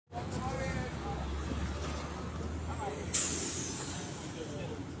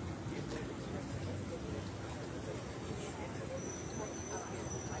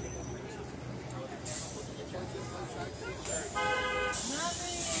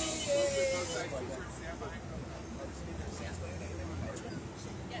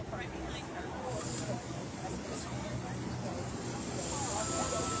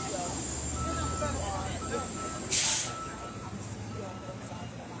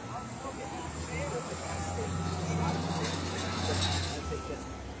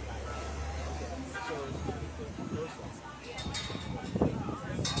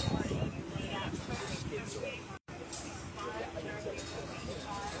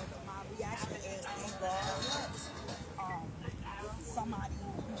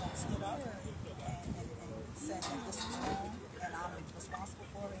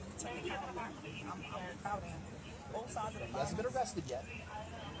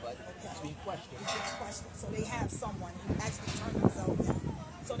being questioned. He's being questioned. So they have someone who actually turned themselves in.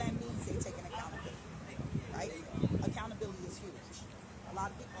 So that means they're taking accountability, right? Accountability is huge. A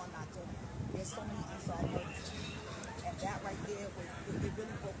lot of people are not doing it. There's so many unsolved murders. And that right there, it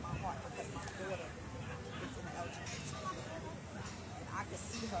really broke my heart because my daughter is in the LGBT. And I could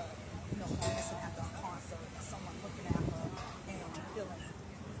see her, you know, dancing after a concert and someone looking at her and feeling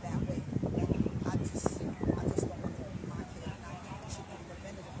that way. I just don't want to be my kid. And I think we should be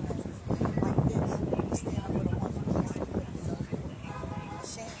preventative measures like this. We stand up for the ones who can't speak for themselves,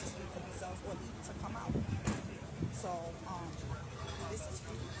 ashamed to speak for themselves, or need to come out. So this is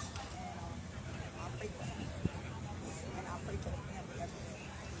huge, and I pray for him, and I pray for the family every day.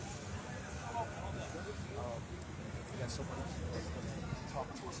 We got someone else that's going to talk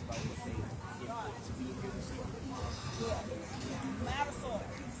to us about what they did to be here this evening. Yeah, Marisol.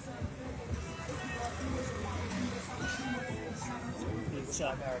 What's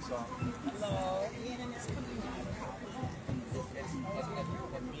up, Marisol? Hello. Being in this community.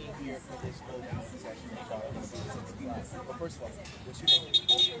 And being here for this voting session, but first of all, what's your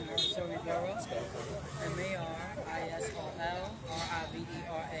name? Marisol Rivera,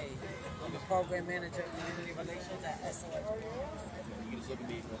 M-A-R-I-S-O-L-R-I-V-E-R-A. I'm the program manager of community relations at SOS. You can just look at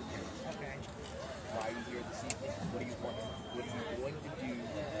me for the camera. Okay. Why are you here this evening? What are you going to do?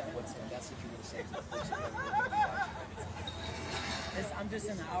 What's the message you want to say to the folks that are looking at I'm just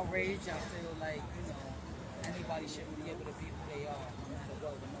in an outrage. I feel like, you know, anybody should be able to be who they are, no matter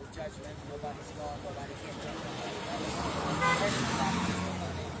what, with no judgment. Nobody's wrong, nobody can judge nobody.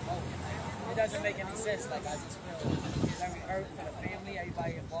 It doesn't make any sense. Like, I just feel very hurt for the family,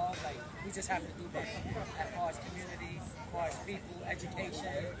 everybody involved. Like, we just have to do that as far as community, as far as people,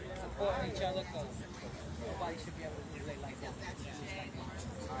 education, supporting each other, because nobody should be able to do it like that.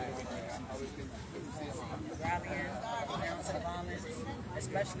 Rallying, denouncing violence,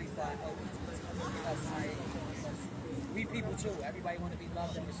 especially for our elders. Because we people too, everybody want to be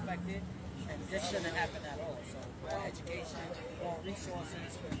loved and respected, and this shouldn't happen at all. So more education, more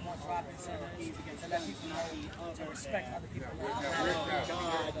resources, more shopping centers, to let people know to respect other people.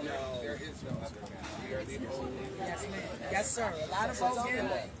 There is no other man. We are the only. Yes, ma'am. Yes, sir. A lot of folks here,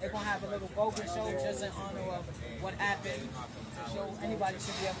 they're going to have a little voting show just in honor of what happened. To show anybody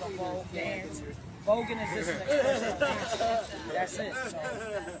should be able to vote, dance. Voguing is just an expression of dance. That's it.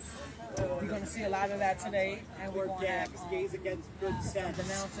 So we're going to see a lot of that today, and we're going to have some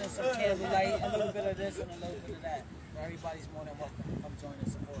denouncing, some candlelight, a little bit of this and a little bit of that. So everybody's more than welcome to come join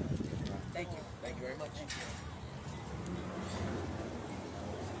and support us. Thank you. Thank you very much. Thank you.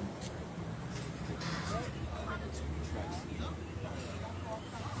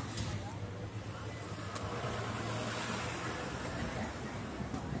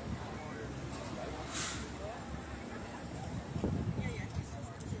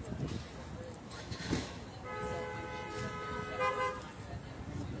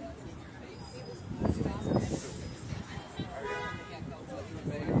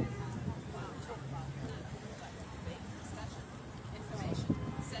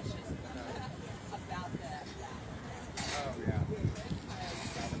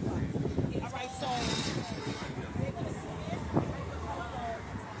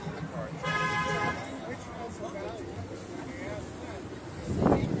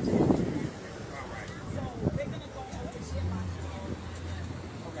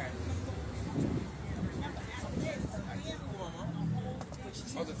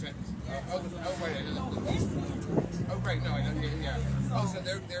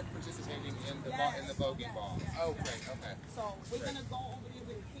 They're participating in the voguing ball. Oh, great. Okay. So we're gonna go over there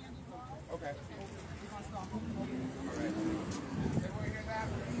with candles. Okay. We're gonna start moving over there. All right. Everyone hear that?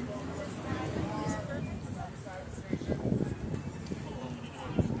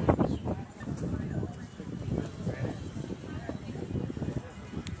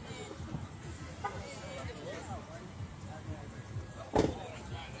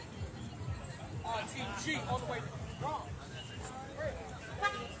 G all the way wrong.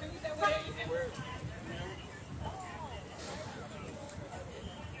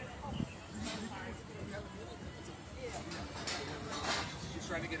 She's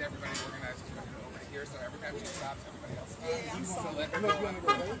trying to get everybody organized over here, so every time she stops, everybody else stops. Yeah, So let her go. Okay.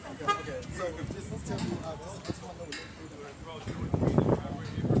 So just tell me,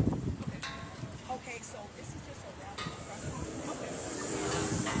 okay, so this is just a rally. Okay.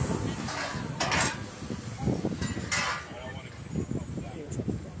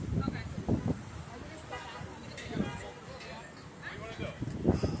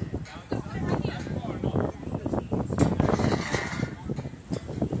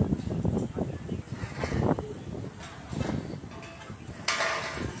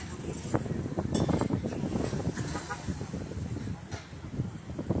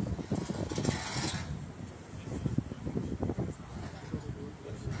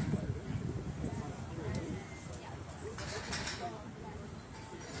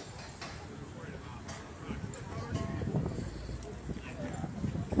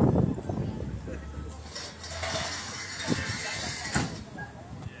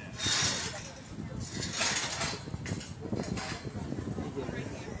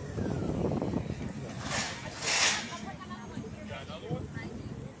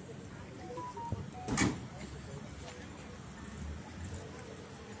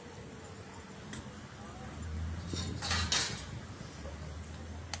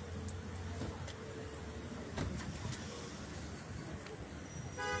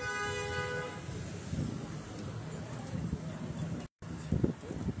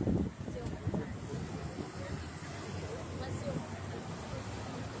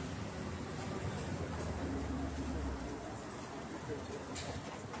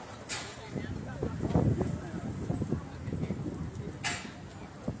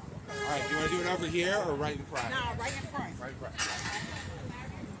 do it over here or right in front? Nah, right in front. Right in front.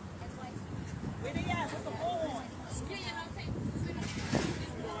 Where they at? What's the bullhorn?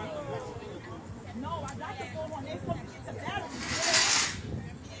 No, I got the bullhorn. They're supposed to get the battery.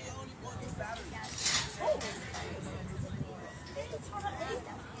 Oh.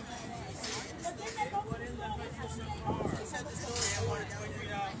 But then they go to the store with us. It's at the store. I wanted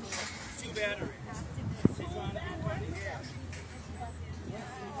 $23 for 2 batteries.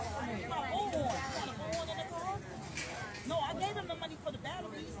 No, I gave him the money for the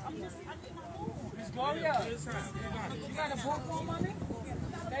batteries. I need my bullhorn. Miss Gloria, you got a bullhorn money?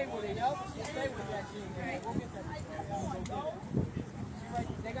 Stay with it, yo. Stay with that shit. We'll get that.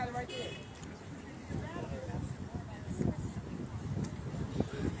 They got it right there.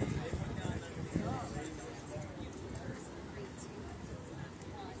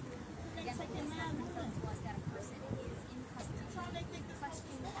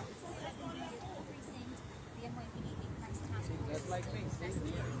 That's like me.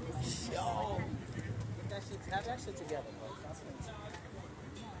 Yo. Get that shit, have that shit together, bro.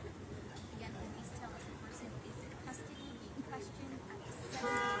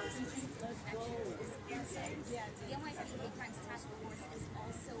 The NYPD Crimes Task Force is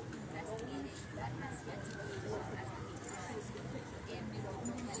also investigating what has yet to be resolved as the in New York.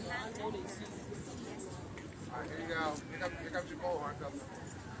 Alright, here you go. Here comes your bullhorn, Governor.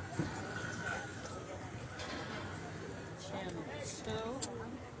 Channel 2.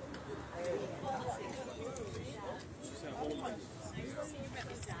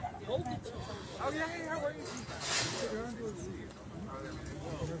 Oh, yeah, where you?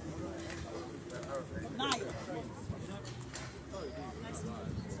 Naya.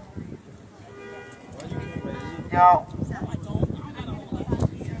 Yo.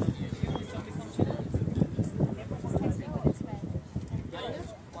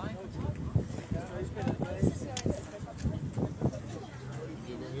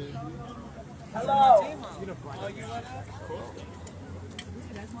 Hello. Oh, you want that?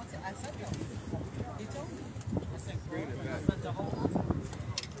 That's what I said. He told me. I said, I sent the whole hospital.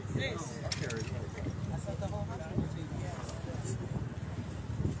 Sis. I sent the whole hospital to you.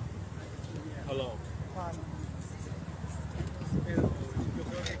 Hello.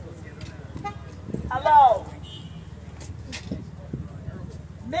 Hello.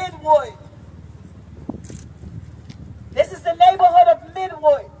 Midwood. This is the neighborhood of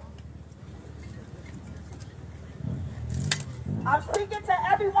Midwood. I'm speaking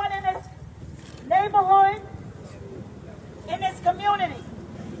to everyone in this neighborhood, in this community.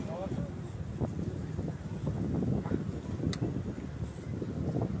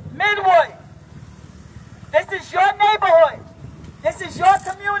 Midwood, this is your neighborhood. This is your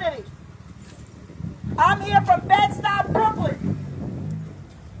community. I'm here from Bed-Stuy, Brooklyn,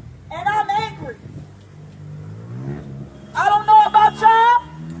 and I'm angry. I don't know about y'all,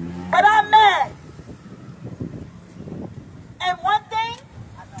 but I'm mad. And one thing,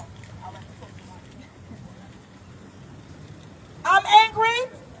 I'm angry,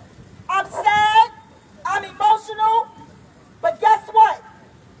 I'm sad, I'm emotional, but guess what?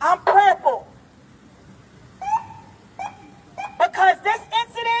 I'm prayerful. Because this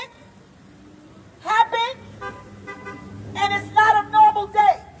incident happened, and it's not a normal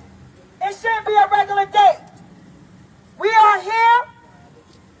day. It shouldn't be a regular day. We are here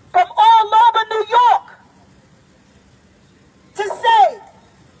from all over New York to say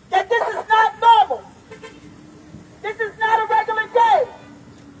that this is not normal. This is not a regular day.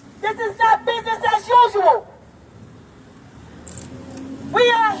 This is not business as usual. We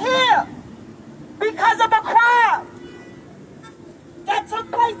are here because of a crime that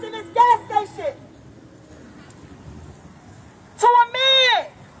took place in this gas station. To a man,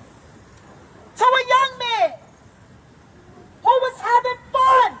 to a young man who was having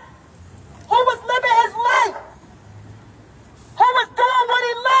fun, who was living his life, who was doing what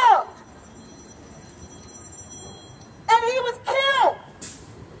he loved. And he was killed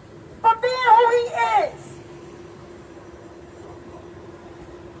for being who he is.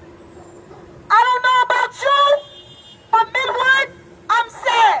 I don't know about you, but Midwood, I'm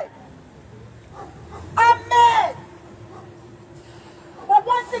sad. I'm mad. But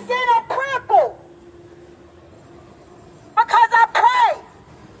once again, I'm prayerful. Because I pray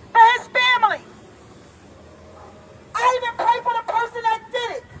for his family. I even pray for the person that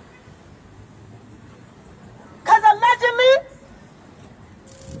did it. Because allegedly,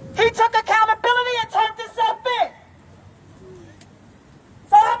 he took accountability and turned himself in.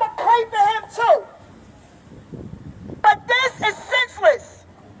 So I'm going to pray for him too. But this is senseless.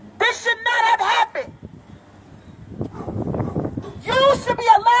 This should not have happened. You should be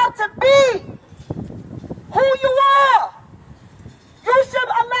allowed to be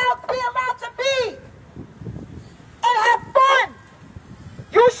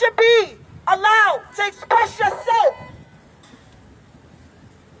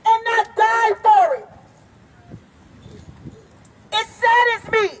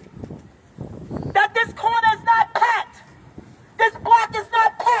saddens me that this corner is not packed. This block is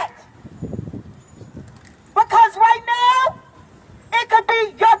not packed. Because right now, it could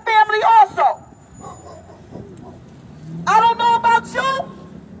be your family also. I don't know about you,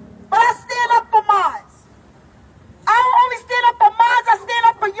 but I stand up for mine. I don't only stand up for mine, I stand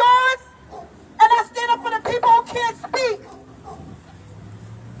up for yours, and I stand up for the people who can't speak.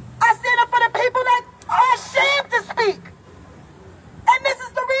 I stand up for the people that are ashamed to speak. And this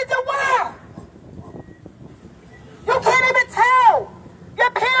is the reason why. You can't even tell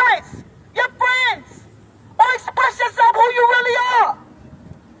your parents, your friends, or express yourself who you really are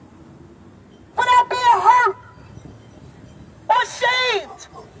without being hurt, or shamed,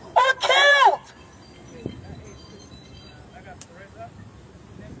 or killed.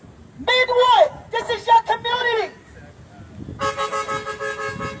 Midwood, this is your community.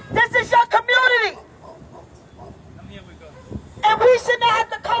 This is your community. And we should not have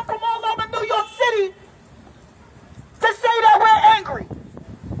to come from all over New York City to say that we're angry.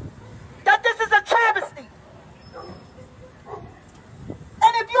 That this is a travesty.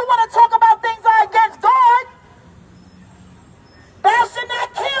 And if you want to talk about things are against God, thou should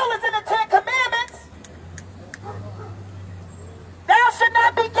not kill is in the 10 Commandments. Thou should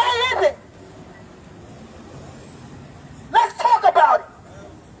not be gay, is it? Let's talk about it.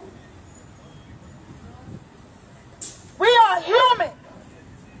 We are human.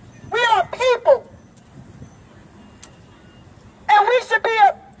 We are people. And we should be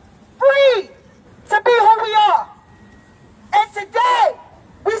free to be who we are. And today,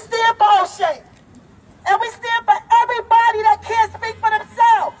 we stand for O'Shea. And we stand for everybody that can't speak for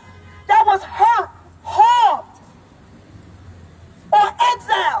themselves, that was hurt, harmed, or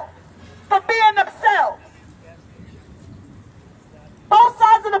exiled for being themselves. Both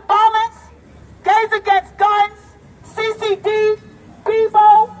sides of the violence, Gays Against Guns, CCD,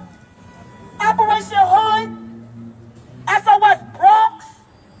 Bebo, Operation Hood, SOS Bronx,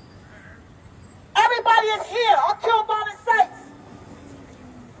 everybody is here. Our Kill Violent Sites,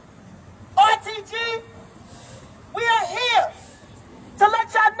 RTG, we are here to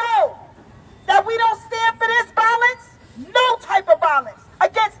let y'all know that we don't stand for this violence, no type of violence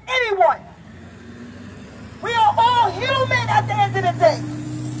against anyone. We are all human at the end of the day.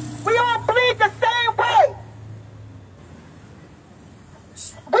 We all bleed the same way.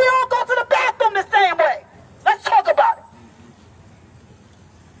 We all go to the bathroom the same way. Let's talk about it.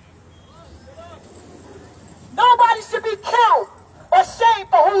 Nobody should be killed or shamed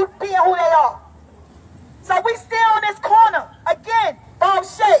for being who they are. So we stand on this corner, again, for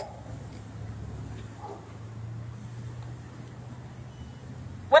O'Shea.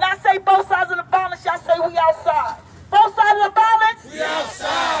 When I say both sides of the violence, y'all say we outside. Both sides of the violence? We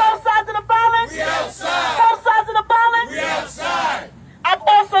outside. Both sides of the violence? We outside. Both sides of the violence? We outside. I'm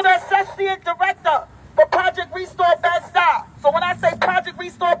also the associate director for Project Restore Bed-Stuy. So when I say Project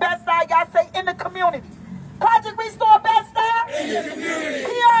Restore Bed-Stuy, y'all say in the community. Project Restore Bed-Stuy? In the community.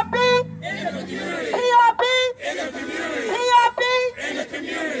 PRB? In the community. PRB? In the community. PRB? In the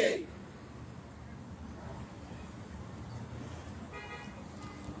community.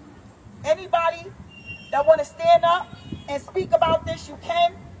 Anybody that want to stand up and speak about this, you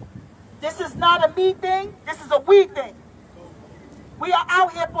can. This is not a me thing. This is a we thing. We are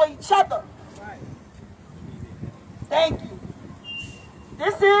out here for each other. Thank you.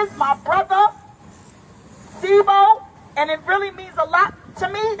 This is my brother, Sibo, and it really means a lot to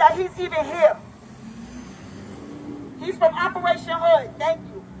me that he's even here. He's from Operation Hood. Thank you.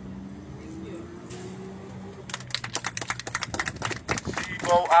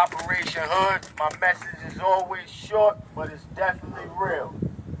 Operation Hood. My message is always short, but it's definitely real.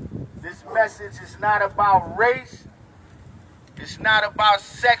 This message is not about race. It's not about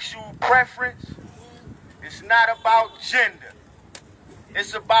sexual preference. It's not about gender.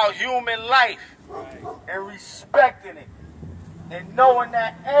 It's about human life and respecting it and knowing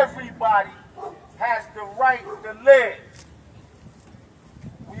that everybody has the right to live.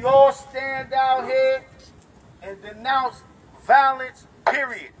 We all stand out here and denounce violence,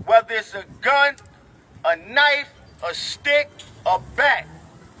 period. Whether it's a gun, a knife, a stick, a bat.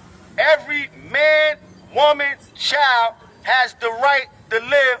 Every man, woman, child has the right to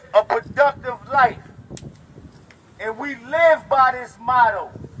live a productive life. And we live by this motto.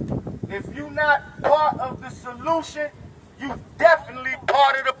 If you're not part of the solution, you definitely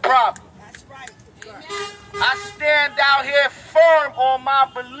part of the problem. That's right. I stand out here firm on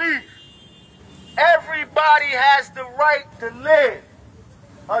my belief. Everybody has the right to live.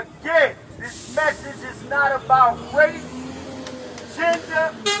 Again, this message is not about race,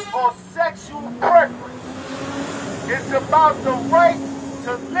 gender, or sexual preference. It's about the right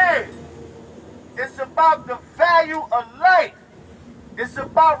about the value of life. It's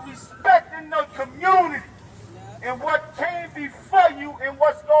about respecting the community and what came before you and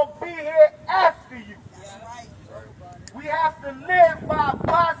what's going to be here after you. We have to live by a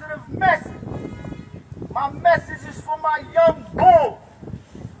positive message. My message is for my young bulls.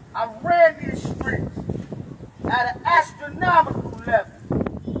 I ran these streets at an astronomical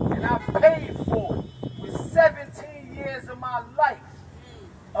level, and I paid for it with 17 years of my life.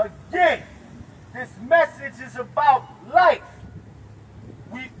 Again, this message is about life.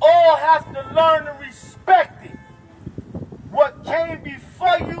 We all have to learn to respect it. What came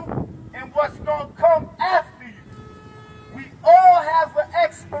before you and what's going to come after you. We all have an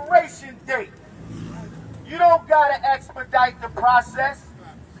expiration date. You don't got to expedite the process.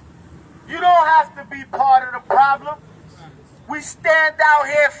 You don't have to be part of the problem. We stand out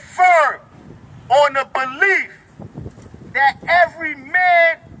here firm on the belief that every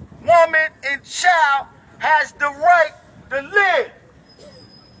man, woman, and child has the right to live.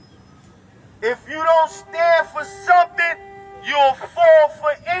 If you don't stand for something, you'll fall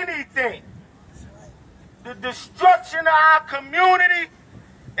for anything. The destruction of our community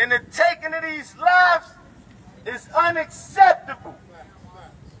and the taking of these lives is unacceptable.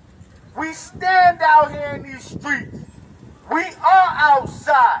 We stand out here in these streets. We are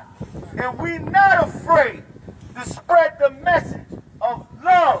outside, and we're not afraid to spread the message of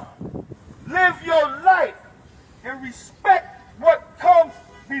love. Live your life and respect what comes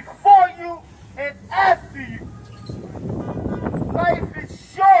before you and after you. Life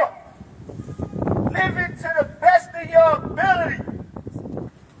is short. Live it to the best of your ability.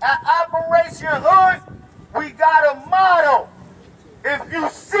 At Operation Hood, we got a motto. If you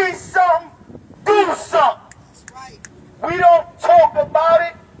see something, do something. We don't talk about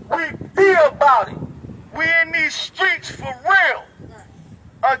it, we be about it. We in these streets for real.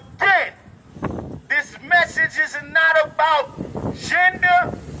 Again, this message is not about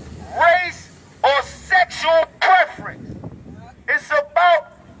gender, race, or sexual preference. It's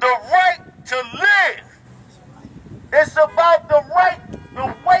about the right to live. It's about the right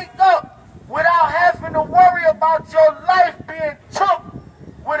to wake up without having to worry about your life being took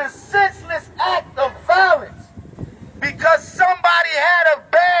with a senseless act of violence because somebody had a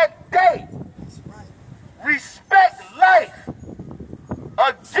bad day. Respect life.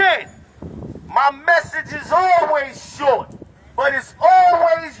 Again, my message is always short, but it's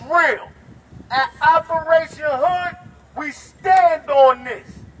always real. At Operation Hood, we stand on this.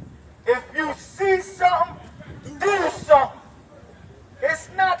 If you see something, do something. It's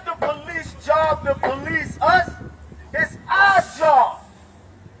not the police job to police us. It's our job.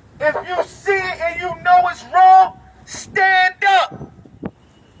 If you see it and you know it's wrong, stand up.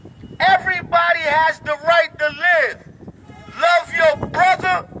 Everybody has the right to live. Love your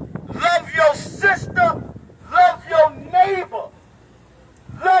brother, love your sister, love your neighbor,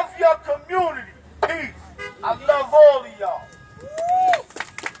 love your community. Peace. I love all of y'all.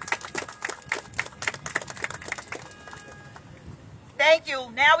 Thank you.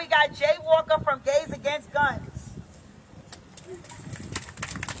 Now we got Jay Walker from Gays Against Guns.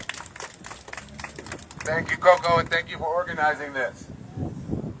 Thank you, Coco, and thank you for organizing this.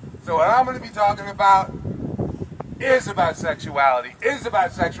 So what I'm going to be talking about is about sexuality, is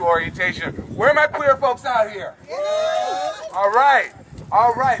about sexual orientation. Where are my queer folks out here? All right.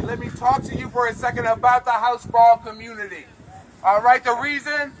 All right, let me talk to you for a second about the house ball community. All right, the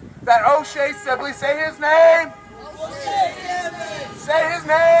reason that O'Shea Sibley, say his name. Say his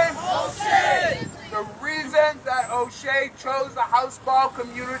name. O'Shea. The reason that O'Shea chose the house ball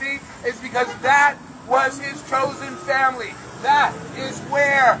community is because that was his chosen family. That is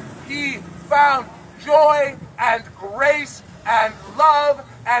where he found joy and grace and love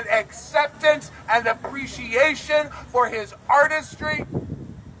and acceptance and appreciation for his artistry.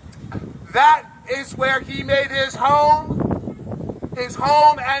 That is where he made his home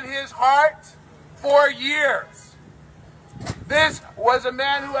and his heart for years. This was a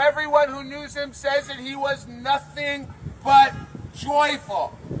man who everyone who knew him says that he was nothing but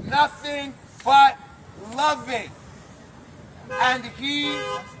joyful, nothing but loving. And he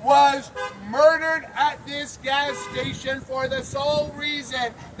was murdered at this gas station for the sole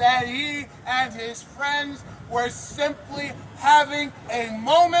reason that he and his friends were simply having a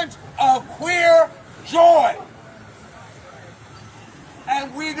moment of queer joy.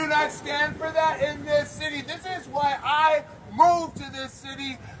 And we do not stand for that in this city. This is why I moved to this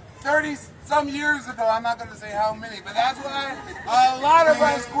city 30-some years ago. I'm not going to say how many, but that's why a lot of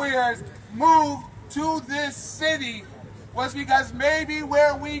us queers moved to this city, was because maybe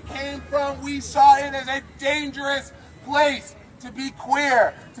where we came from, we saw it as a dangerous place to be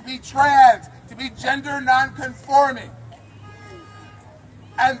queer, to be trans, to be gender non-conforming.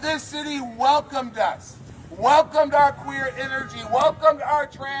 And this city welcomed us, welcomed our queer energy, welcomed our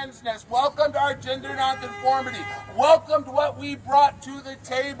transness, welcomed our gender nonconformity, welcomed what we brought to the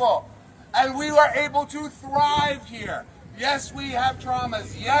table. And we were able to thrive here. Yes, we have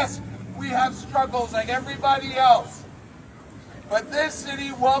traumas. Yes, we have struggles like everybody else. But this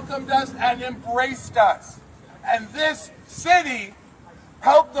city welcomed us and embraced us. And this city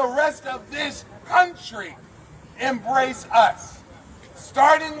helped the rest of this country embrace us.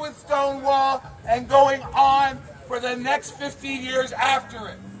 Starting with Stonewall and going on for the next 50 years after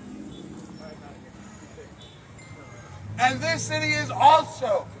it. And this city is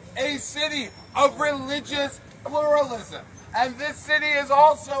also a city of religious pluralism. And this city is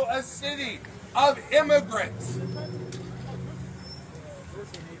also a city of immigrants.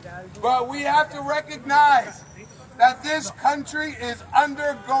 But we have to recognize that this country is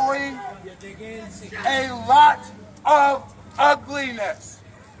undergoing a lot of ugliness.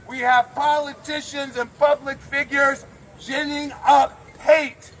 We have politicians and public figures ginning up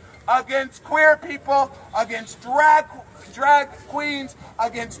hate against queer people, against drag queens,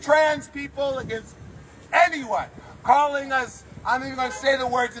 against trans people, against anyone. Calling us, I'm not even going to say the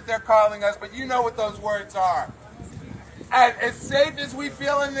words that they're calling us, but you know what those words are. And as safe as we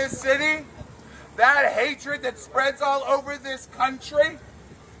feel in this city, that hatred that spreads all over this country,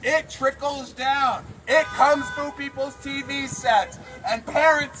 it trickles down. It comes through people's TV sets. And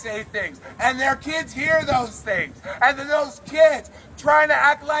parents say things. And their kids hear those things. And then those kids, trying to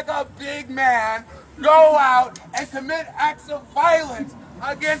act like a big man, go out and commit acts of violence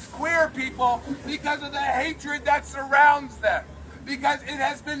against queer people because of the hatred that surrounds them. Because it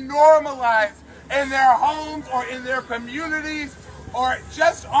has been normalized in their homes or in their communities or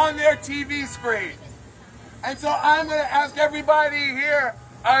just on their TV screen. And so I'm going to ask everybody here,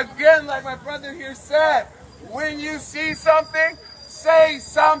 again, like my brother here said, when you see something, say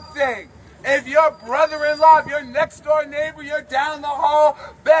something. If your brother-in-law, if your next-door neighbor, your down the hall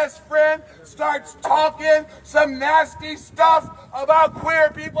best friend starts talking some nasty stuff about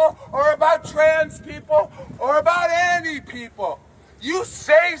queer people or about trans people or about any people, you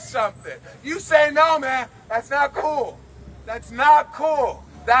say something. You say, no, man, that's not cool. That's not cool.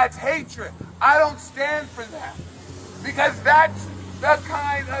 That's hatred. I don't stand for that. Because that's the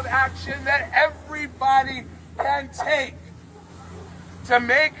kind of action that everybody can take to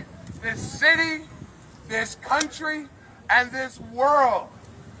make this city, this country, and this world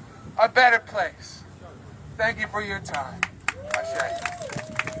a better place. Thank you for your time.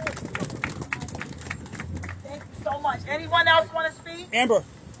 Thank you so much. Anyone else want to speak? Amber.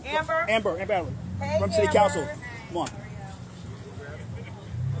 Amber? Amber Allen. Hey, From City Amber. Council. Come on.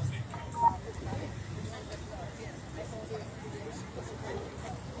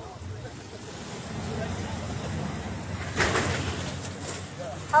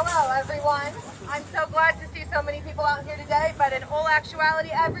 Hello, everyone. I'm so glad to see so many people out here today, but in all actuality,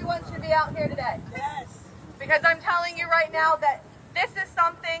 everyone should be out here today. Yes. Because I'm telling you right now that this is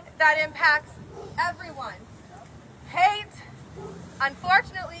something that impacts everyone. Hate,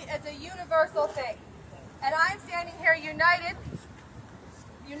 unfortunately, is a universal thing. And I'm standing here united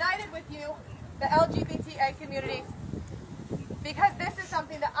with you, the LGBTQ community, because this is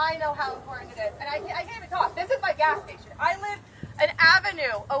something that I know how important it is. And I can't even talk. This is my gas station. I live an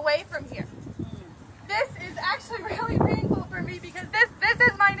avenue away from here. This is actually really painful for me because this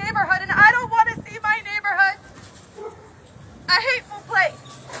is my neighborhood, and I don't want to see my neighborhood a hateful place.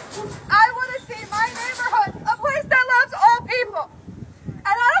 I want to see my neighborhood a place that loves all people. And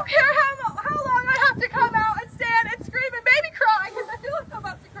I don't care how long I have to come out and stand and scream and baby cry, because I feel like I'm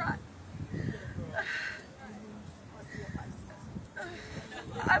about to cry.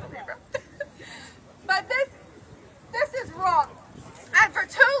 I'm a neighbor. But this is wrong. And for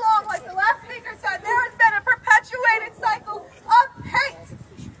too long, like the last speaker said, there has been a perpetuated cycle of hate.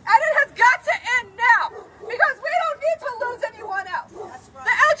 And it has got to end now. Because we don't need to lose anyone else.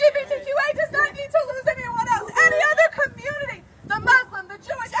 The LGBTQA does not need to lose anyone else. Any other community, the Muslim, the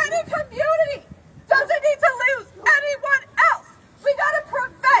Jewish, any community doesn't need to lose anyone else. We got to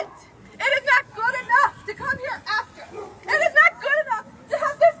prevent. It is not good enough to come here after. It is not good enough to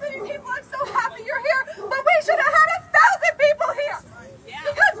have this many people. I'm so happy you're here. But we should have had 1,000 people here.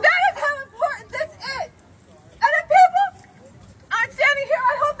 Because that is how important this is. And if people aren't standing here,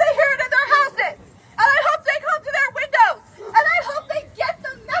 I hope they hear it in their houses. And I hope they come to their windows. And I hope they get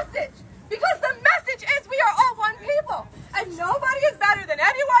the message. Because the message is we are all one people. And nobody is better than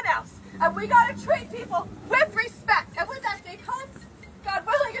anyone else. And we got to treat people with respect. And when that day comes, God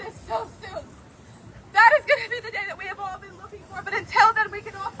willing, it is so soon. That is going to be the day that we have all been looking for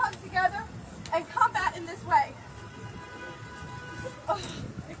all come together and combat in this way. Oh,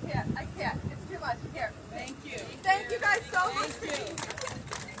 I can't. It's too much. Here. Thank you. Thank you guys so much.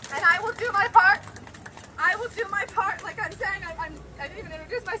 And I will do my part. I will do my part. Like I'm saying, I didn't even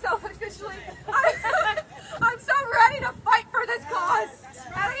introduce myself officially. I'm so ready to fight for this cause.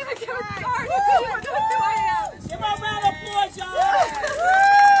 I don't even give a darn if anyone knows who I am. Give a round of applause, y'all.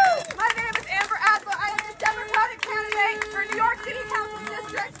 My name is Amber Adler. I am the Democratic candidate for New York City Council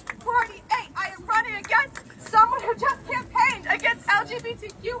District 48. I am running against someone who just campaigned against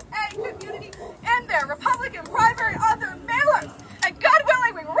LGBTQA community in their Republican primary on their mailers. And God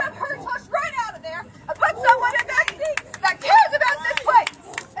willing, we rip her tush right out of there and put someone in that seat that cares about this place.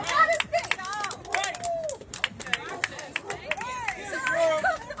 And that is me.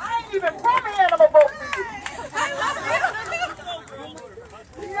 I ain't even from here, and I'm gonna vote for you. I love you.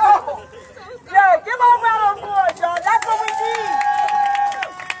 Yo, give her a round of applause, y'all. That's what we need.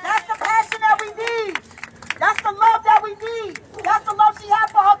 That's the passion that we need. That's the love that we need. That's the love she has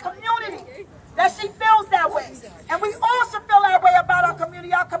for her community. That she feels that way. And we all should feel that way about our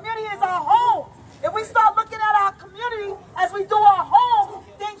community. Our community is our home. If we start looking at our community as we do our home,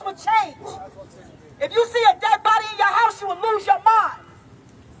 things will change. If you see a dead body in your house, you will lose your mind.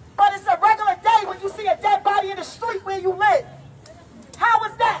 But it's a regular day when you see a dead body in the street where you live. How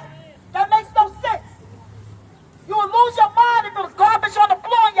is that? That makes no sense. You will lose your mind if it was garbage on the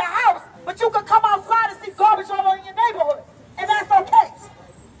floor in your house, but you could come outside and see garbage all over your neighborhood. And that's okay.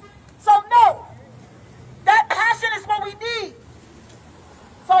 So no, that passion is what we need.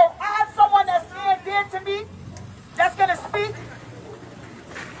 So I have someone that's near and dear to me that's going to speak.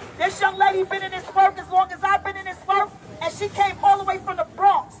 This young lady been in this work as long as I've been in this work, and she came all the way from the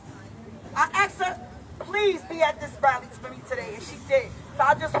Bronx. I asked her, please be at this rally for me today, and she did. So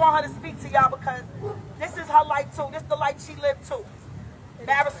I just want her to speak to y'all because this is her life too. This is the life she lived too.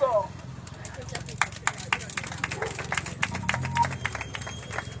 Marisol.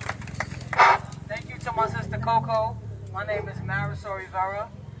 Thank you to my sister Coco. My name is Marisol Rivera.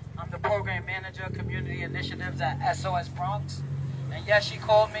 I'm the program manager, community initiatives at SOS Bronx. And yes, she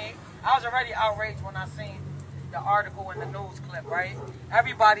called me. I was already outraged when I seen the article in the news clip, right?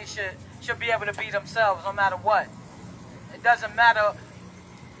 Everybody should be able to be themselves no matter what. It doesn't matter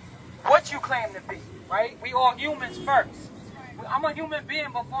what you claim to be, right? We all humans first. I'm a human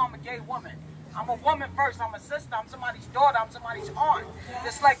being before I'm a gay woman. I'm a woman first. I'm a sister. I'm somebody's daughter. I'm somebody's aunt.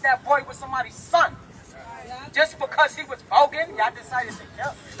 Just like that boy was somebody's son. Just because he was voguing, y'all decided to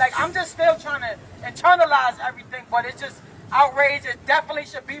kill. Like, I'm just still trying to internalize everything, but it's just outrage. It definitely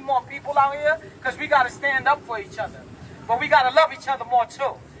should be more people out here because we got to stand up for each other. But we got to love each other more,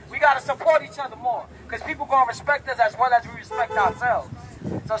 too. We got to support each other more because people going to respect us as well as we respect ourselves.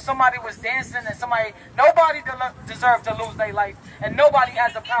 So somebody was dancing and nobody deserves to lose their life, and nobody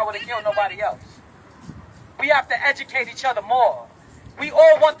has the power to kill nobody else. We have to educate each other more. We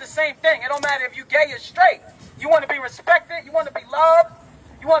all want the same thing. It don't matter if you gay or straight. You want to be respected. You want to be loved.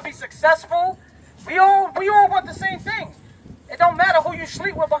 You want to be successful. We all want the same thing. It don't matter who you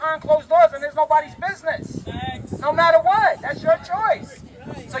sleep with behind closed doors, and it's nobody's business. No matter what. That's your choice.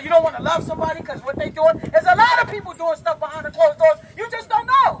 So you don't want to love somebody because what they doing. There's a lot of people doing stuff behind the closed doors. You just don't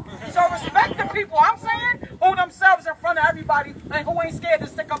know. So respect the people. I'm saying who themselves in front of everybody and who ain't scared to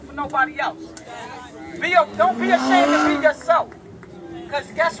stick up for nobody else. Don't be ashamed to be yourself. Because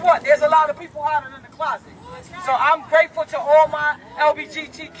guess what? There's a lot of people hiding in the closet. So I'm grateful to all my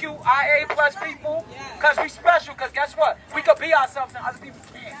LGBTQIA plus people because we special. Because guess what? We could be ourselves and other people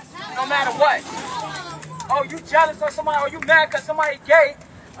can't. No matter what. Oh, you jealous of somebody, or you mad because somebody gay,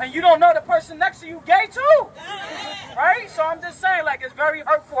 and you don't know the person next to you gay too. Right? So I'm just saying, like, it's very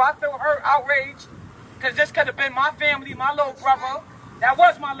hurtful. I feel hurt, outraged, because this could have been my family, my little brother. That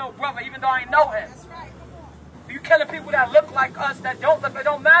was my little brother, even though I didn't know him. You killing people that look like us, that don't look, it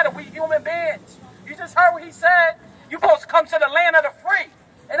don't matter. We human beings. You just heard what he said. You supposed to come to the land of the free.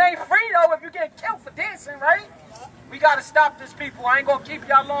 It ain't free, though, if you get killed for dancing, right? We got to stop this, people. I ain't going to keep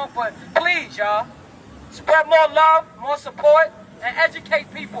y'all long, but please, y'all. Spread more love, more support, and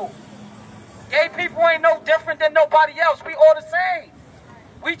educate people. Gay people ain't no different than nobody else. We all the same.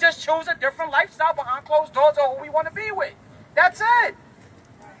 We just choose a different lifestyle behind closed doors or who we want to be with. That's it.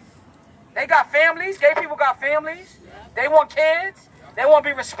 They got families. Gay people got families. They want kids. They want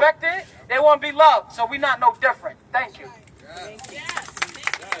to be respected. They want to be loved. So we not no different. Thank you.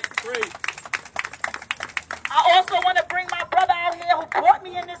 I also want to bring my brother out here who brought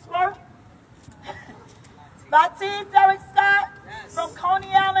me in this work. My team, Derek Scott, from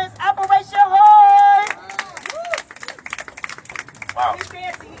Coney Island's Operation Hood. Wow. We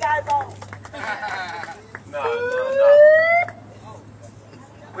fancy you guys on. No.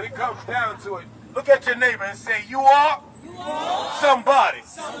 when it comes down to it, look at your neighbor and say, you are somebody.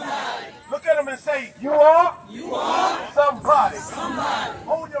 Look at him and say, you are somebody.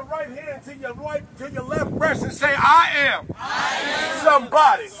 Hold your right hand to your left breast and say, I am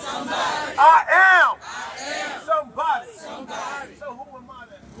somebody. I am somebody. So who am I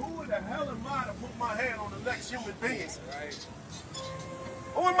to, who the hell am I to put my hand on the next human being?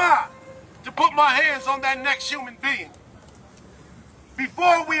 Who am I to put my hands on that next human being?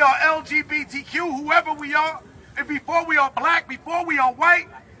 Before we are LGBTQ, whoever we are, and before we are black, before we are white,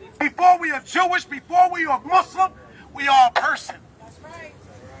 before we are Jewish, before we are Muslim, we are a person.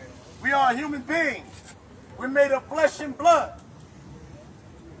 We are a human being. We're made of flesh and blood.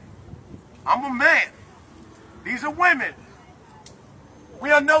 I'm a man. These are women.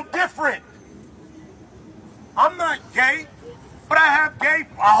 We are no different. I'm not gay, but I have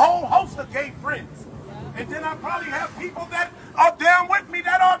a whole host of gay friends. And then I probably have people that are down with me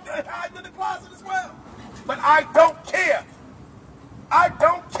that are in the closet as well. But I don't care. I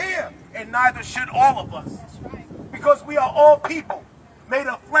don't care. And neither should all of us. Because we are all people made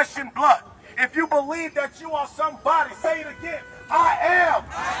of flesh and blood. If you believe that you are somebody, say it again. I am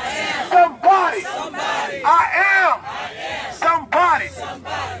somebody. I am somebody.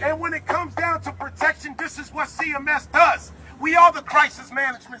 And when it comes down to protection, this is what CMS does. We are the crisis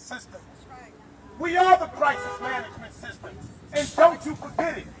management system. We are the crisis management system. And don't you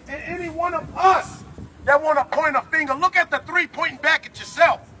forget it. And any one of us that want to point a finger, look at the three pointing back at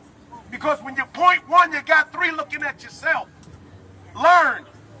yourself. Because when you point one, you got three looking at yourself. Learn,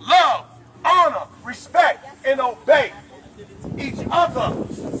 love, honor, respect, and obey each other.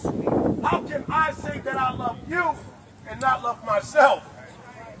 How can I say that I love you and not love myself?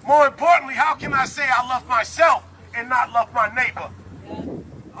 More importantly, how can I say I love myself and not love my neighbor?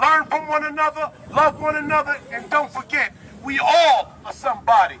 Learn from one another, love one another, and don't forget, we all are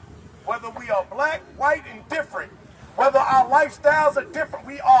somebody. Whether we are black, white, and different, whether our lifestyles are different,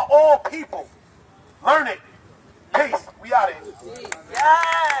 we are all people. Learn it. Peace. We out here.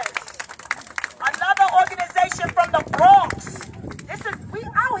 Yes. Another organization from the Bronx. We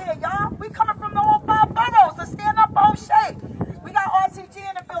out here, y'all. We coming from the whole 5 boroughs to stand up O'Shea. We got RTG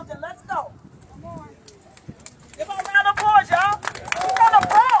in the building. Let's go. Give a round of applause, y'all. Keep on the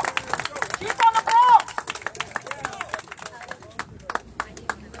Bronx. Keep on the Bronx.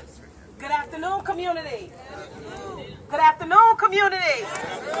 Good afternoon, community. Good afternoon, community.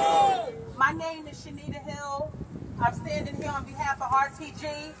 My name is Shanita Hill. I'm standing here on behalf of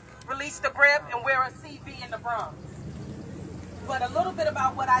RTG, Release the Grip, and we're a CV in the Bronx. But a little bit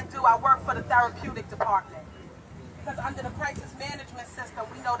about what I do. I work for the therapeutic department. Because under the crisis management system,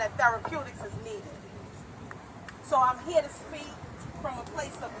 we know that therapeutics is needed. So I'm here to speak from a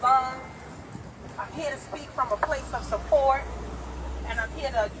place of love. I'm here to speak from a place of support. And I'm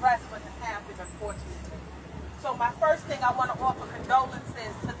here to address what has happened, unfortunately. So my first thing, I want to offer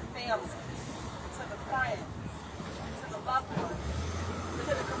condolences to the family, to the friends, to the loved ones,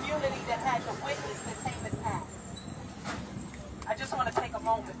 to the community that had to witness this heinous act. I just want to take a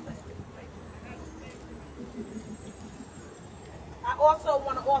moment for it. I also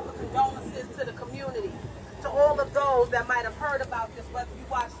want to offer condolences to the community, to all of those that might have heard about this, whether you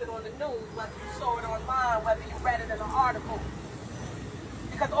watched it on the news, whether you saw it online, whether you read it in an article.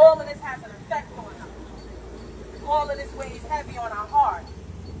 Because all of this has an effect on us. All of this weighs heavy on our heart.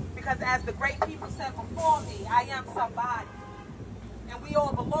 Because as the great people said before me, I am somebody. And we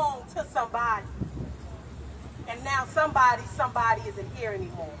all belong to somebody. And now somebody isn't here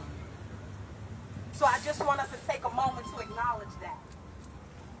anymore. So I just want us to take a moment to acknowledge that.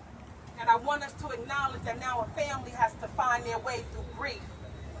 And I want us to acknowledge that now a family has to find their way through grief,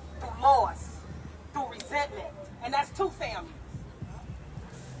 through loss, through resentment. And that's two families.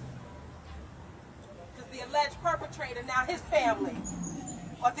 Because the alleged perpetrator, now his family,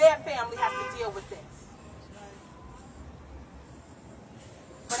 or their family has to deal with this.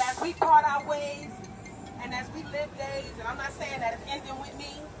 But as we part our ways, and as we live days, and I'm not saying that it's ending with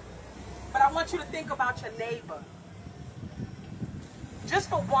me, but I want you to think about your neighbor. Just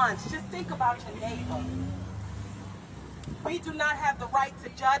for once, just think about your neighbor. We do not have the right to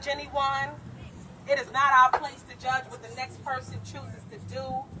judge anyone. It is not our place to judge what the next person chooses to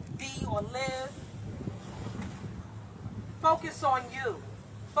do, be, or live. Focus on you.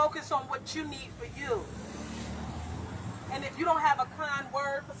 Focus on what you need for you. And if you don't have a kind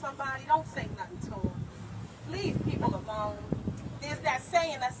word for somebody, don't say nothing to them. Leave people alone. There's that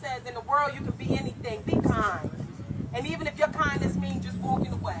saying that says, in the world you can be anything, be kind. And even if your kindness means just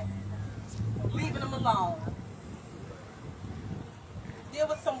walking away, leaving them alone. There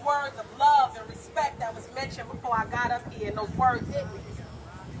was some words of love and respect that was mentioned before I got up here, and those words hit me.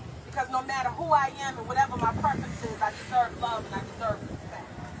 Because no matter who I am and whatever my preference is, I deserve love and I deserve respect.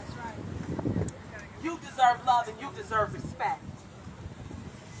 That's right. You deserve love and you deserve respect.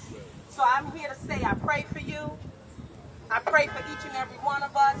 So I'm here to say I pray for you. I pray for each and every one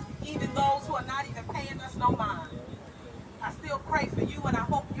of us, even those who are not even paying us no mind. I still pray for you, and I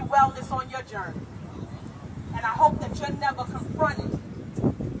hope you wellness on your journey. And I hope that you're never confronted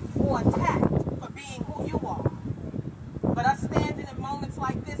or attacked for being who you are. But us standing in moments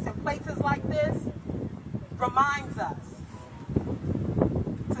like this and places like this reminds us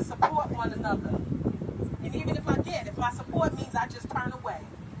to support one another. And even if my support means I just turn away,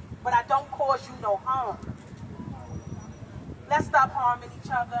 but I don't cause you no harm. Let's stop harming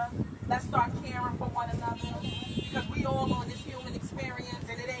each other. Let's start caring for one another, because we all on this human experience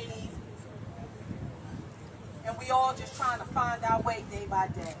and it ain't easy. And we all just trying to find our way day by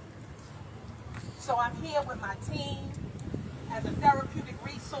day. So I'm here with my team as a therapeutic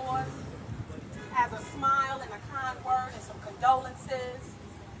resource, as a smile and a kind word and some condolences.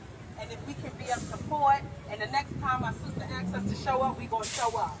 And if we can be of support, and the next time my sister asks us to show up, we're going to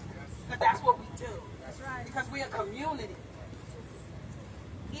show up. Because that's what we do. That's right. Because we're a community.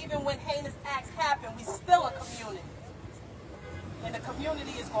 Even when heinous acts happen, we still a community. And the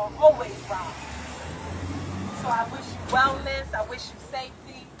community is going to always rise. So I wish you wellness, I wish you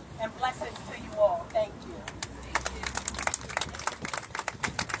safety, and blessings to you all. Thank you.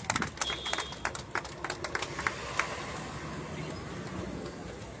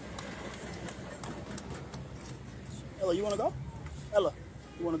 Ella, you want to go? Ella,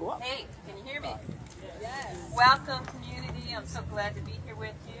 you want to go up? Hey, can you hear me? Yes. Welcome, community. I'm so glad to be here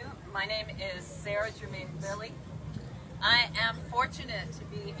with you. My name is Sarah Germaine Lilly. I am fortunate to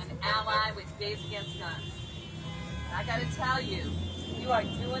be an ally with Gays Against Guns. I got to tell you, you are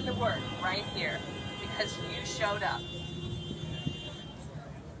doing the work right here because you showed up.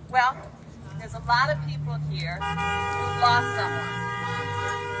 Well, there's a lot of people here who lost someone.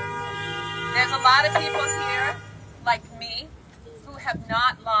 There's a lot of people here, like me, who have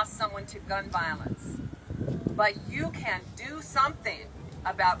not lost someone to gun violence. But you can do something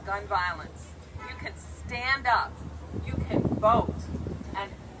about gun violence. You can stand up. You can vote.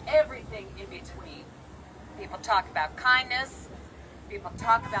 And everything in between. People talk about kindness. People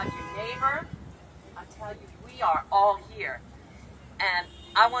talk about your neighbor. I tell you, we are all here. And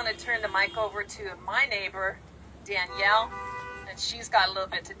I want to turn the mic over to my neighbor, Danielle, and she's got a little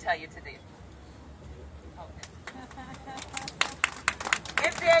bit to tell you today.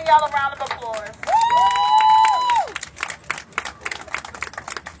 Give Danielle a round of applause.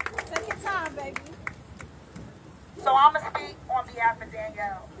 Take your time, baby. So I'm going to speak on behalf of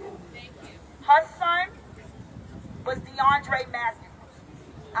Danielle. Thank you. Her son was DeAndre Matthews.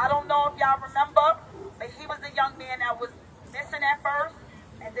 I don't know if y'all remember, but he was the young man that was missing at first,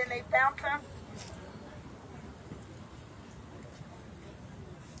 and then they found him.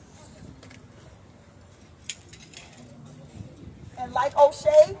 And like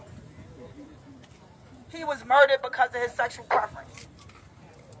O'Shea, he was murdered because of his sexual preference.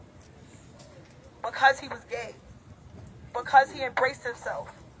 Because he was gay. Because he embraced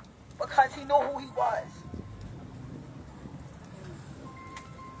himself. Because he knew who he was.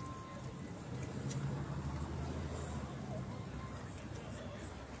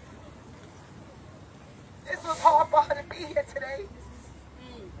 This was hard for her to be here today.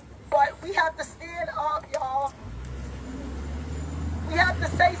 But we have to stand up, y'all. We have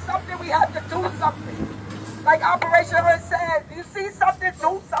to say something. We have to do something. Like Operation Hood said, you see something,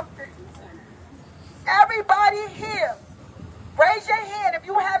 do something. Everybody here, raise your hand if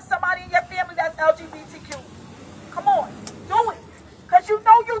you have somebody in your family that's LGBTQ. Come on, do it. Because you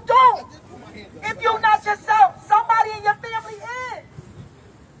know you do. If you're not yourself, somebody in your family is.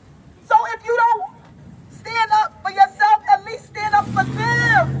 So if you don't stand up for yourself, at least stand up for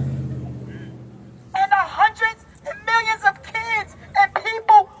them. And the hundreds and millions of kids and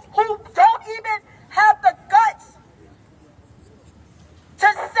people who don't even have the guts to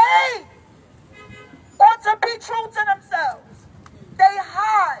say or to be true to themselves. They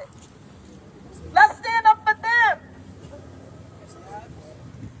hide. Let's stand up for them.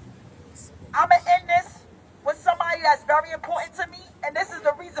 I'm going to end this with somebody that's very important to me, and this is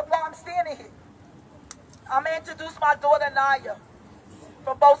the reason why I'm standing here. I'm going to introduce my daughter, Naya,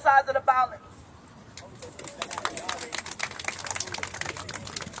 from both sides of the violence.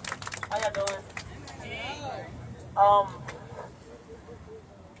 How y'all doing?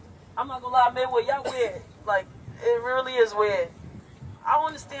 I'm not gonna lie, man, well, y'all weird. Like, it really is weird. I don't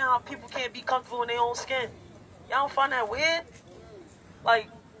understand how people can't be comfortable in their own skin. Y'all don't find that weird? Like,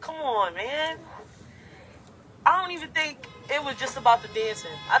 come on, man. I don't even think it was just about the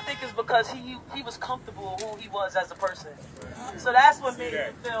dancing. I think it's because he was comfortable who he was as a person. So that's what made me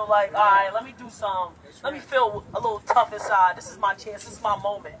feel like, all right, let me do something. Let me feel a little tough inside. This is my chance. This is my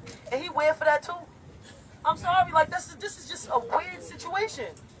moment. And he went for that too. I'm sorry, like this is just a weird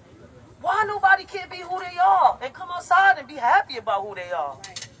situation. Why nobody can't be who they are and come outside and be happy about who they are?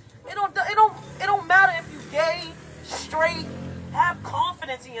 It don't matter if you gay, straight, have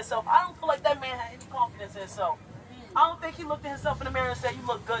confidence in yourself. I don't feel like that man had any confidence in himself. I don't think he looked at himself in the mirror and said, "You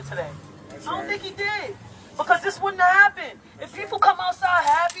look good today." I don't think he did. Because this wouldn't have happened. If people come outside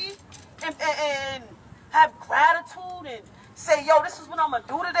happy and have gratitude and say, "Yo, this is what I'm going to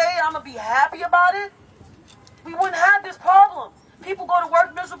do today, and I'm going to be happy about it," we wouldn't have this problem. People go to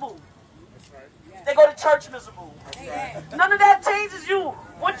work miserable. They go to church miserable. None of that changes you.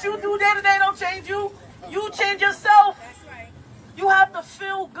 What you do day to day don't change you. You change yourself. You have to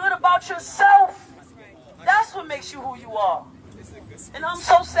feel good about yourself. That's what makes you who you are. And I'm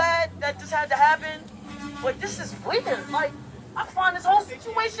so sad that this had to happen. But this is weird. Like, I find this whole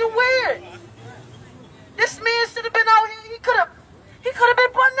situation weird. This man should have been out here. He could have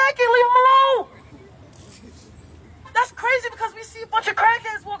been butt naked. Leave him alone. That's crazy because we see a bunch of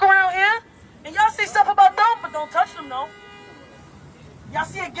crackheads walk around here. And y'all say stuff about them, but don't touch them, though. Y'all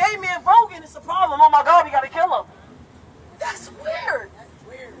see a gay man voguing, it's a problem. Oh my God, we gotta kill him. That's weird.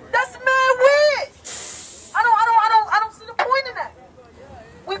 That's mad weird. I don't see the point in that.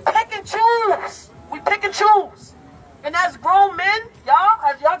 We pick and choose. We pick and choose. And as grown men,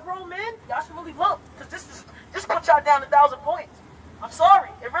 as y'all grown men, y'all should really look. Because this put y'all down 1,000 points. I'm sorry.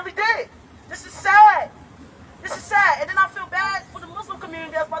 It really did. This is sad. This is sad. And then I feel bad for the Muslim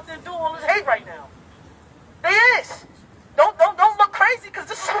community that's about to do all this hate right now. There is. Don't look crazy because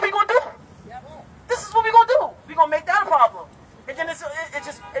this is what we're going to do. This is what we're going to do. We're going to make that a problem. And then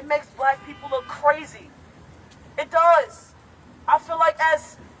it makes black people look crazy. It does. I feel like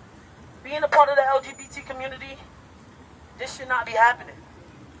as being a part of the LGBT community, this should not be happening.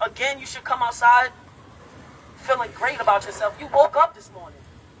 Again, you should come outside feeling great about yourself. You woke up this morning.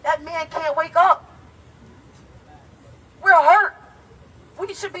 That man can't wake up. We're hurt.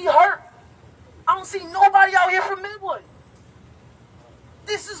 We should be hurt. I don't see nobody out here from Midwood.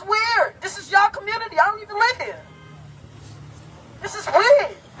 This is weird. This is y'all community. I don't even live here. This is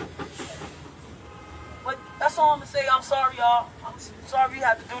weird. But that's all I'm going to say. I'm sorry, y'all. I'm sorry we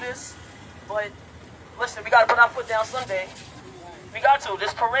had to do this. But listen, we got to put our foot down Sunday. We got to.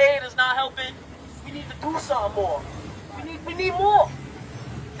 This parade is not helping. We need to do something more. We need more.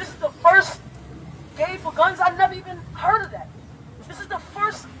 This is the first gay for guns. I've never even heard of that. This is the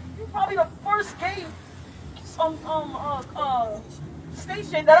first, probably the first gay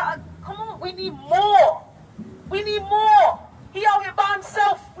station that come on, we need more. We need more. He out here by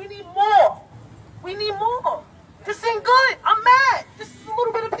himself. We need more. We need more. This ain't good. I'm mad. This is a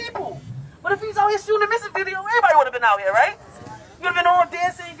little bit of people. But if he's out here shooting a missing video, everybody would have been out here, right? You would have been all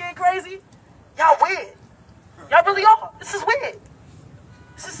dancing and getting crazy. Y'all weird. Y'all really are. This is weird.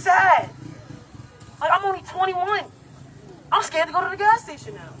 This is sad. Like, I'm only 21. I'm scared to go to the gas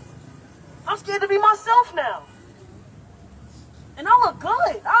station now. I'm scared to be myself now. And I look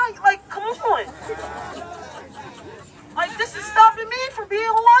good. Like, come on. Like, this is stopping me from being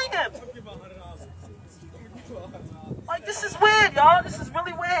who I am. Like, this is weird, y'all. This is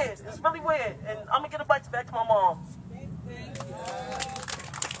really weird. It's really weird. And I'm going to get a bite back to my mom.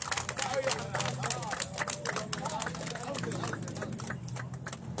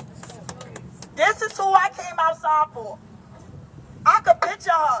 This is who I came outside for. I could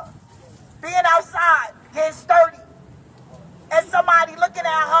picture her being outside, getting sturdy, and somebody looking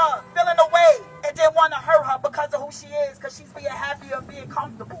at her, feeling away, and then want to hurt her because of who she is, because she's being happy and being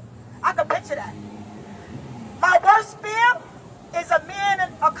comfortable. I could picture that. My worst fear is a man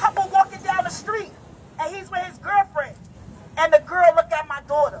and a couple walking down the street, and he's with his girlfriend, and the girl look at my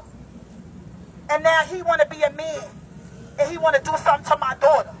daughter, and now he want to be a man, and he want to do something to my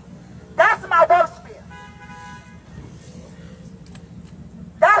daughter. That's my worst fear.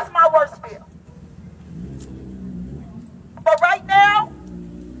 That's my worst fear. But right now,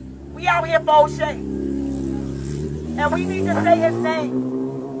 we out here for O'Shea. And we need to say his name.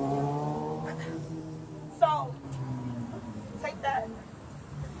 So, take that.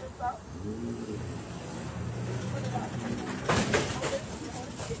 Pick this up.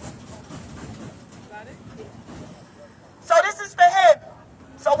 So this is for him.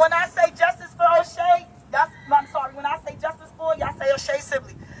 So when I say justice for O'Shea, when I say justice for, y'all say O'Shea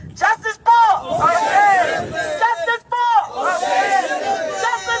Sibley.